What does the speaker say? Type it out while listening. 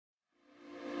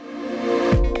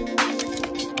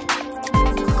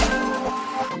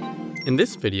In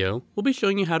this video, we'll be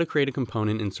showing you how to create a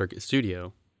component in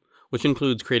CircuitStudio, which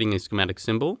includes creating a schematic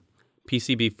symbol,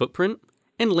 PCB footprint,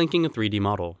 and linking a 3D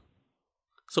model.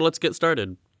 So let's get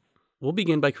started. We'll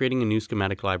begin by creating a new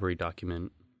schematic library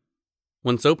document.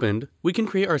 Once opened, we can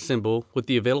create our symbol with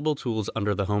the available tools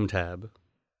under the Home tab.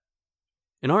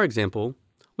 In our example,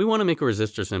 we want to make a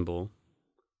resistor symbol,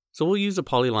 so we'll use a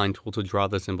polyline tool to draw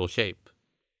the symbol shape.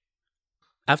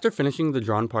 After finishing the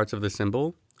drawn parts of the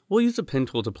symbol, we'll use a pin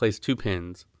tool to place 2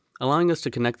 pins, allowing us to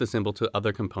connect the symbol to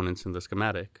other components in the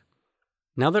schematic.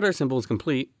 Now that our symbol is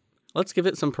complete, let's give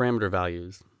it some parameter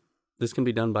values. This can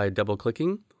be done by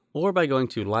double-clicking or by going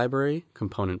to Library,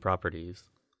 Component Properties.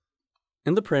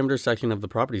 In the Parameters section of the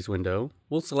Properties window,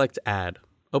 we'll select Add,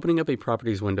 opening up a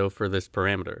Properties window for this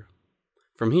parameter.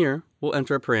 From here, we'll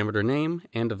enter a parameter name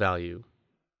and a value.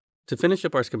 To finish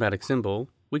up our schematic symbol,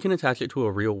 we can attach it to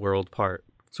a real-world part,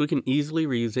 so we can easily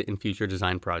reuse it in future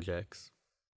design projects.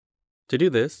 To do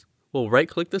this, we'll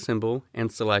right-click the symbol and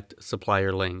select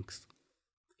Supplier Links.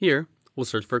 Here, we'll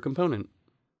search for a component.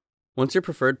 Once your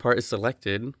preferred part is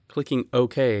selected, clicking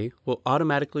OK will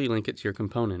automatically link it to your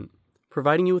component,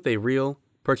 providing you with a real,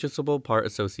 purchasable part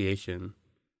association.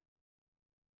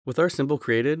 With our symbol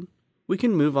created, we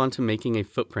can move on to making a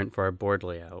footprint for our board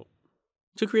layout.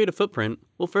 To create a footprint,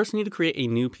 we'll first need to create a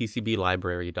new PCB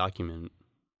library document.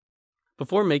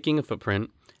 Before making a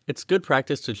footprint, it's good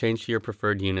practice to change to your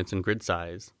preferred units and grid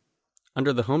size.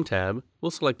 Under the Home tab, we'll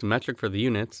select Metric for the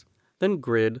units, then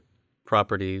Grid,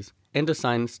 Properties, and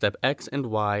assign step X and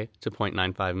Y to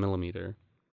 0.95 mm.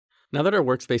 Now that our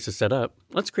workspace is set up,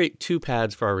 let's create 2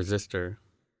 pads for our resistor.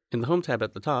 In the Home tab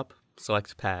at the top,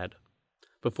 select Pad.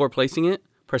 Before placing it,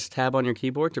 press Tab on your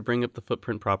keyboard to bring up the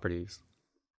footprint properties.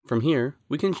 From here,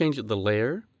 we can change the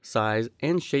layer, size,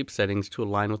 and shape settings to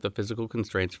align with the physical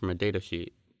constraints from a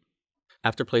datasheet.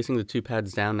 After placing the 2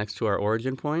 pads down next to our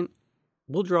origin point,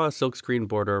 we'll draw a silkscreen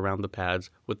border around the pads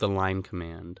with the Line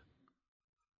command.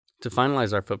 To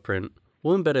finalize our footprint,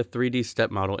 we'll embed a 3D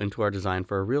step model into our design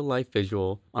for a real-life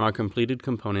visual on our completed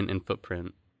component and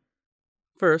footprint.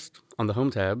 First, on the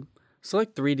Home tab,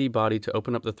 select 3D Body to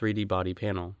open up the 3D Body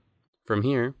panel. From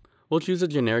here, we'll choose a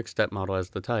generic step model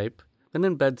as the type, then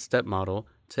embed step model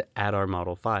to add our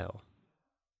model file.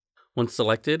 Once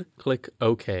selected, click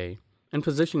OK and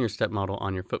position your step model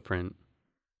on your footprint.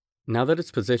 Now that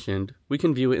it's positioned, we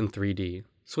can view it in 3D.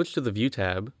 Switch to the View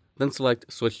tab, then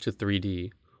select Switch to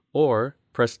 3D, or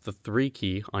press the 3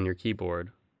 key on your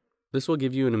keyboard. This will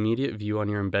give you an immediate view on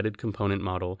your embedded component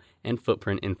model and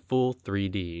footprint in full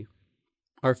 3D.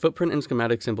 Our footprint and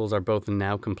schematic symbols are both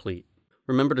now complete.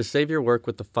 Remember to save your work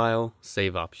with the File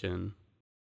Save option.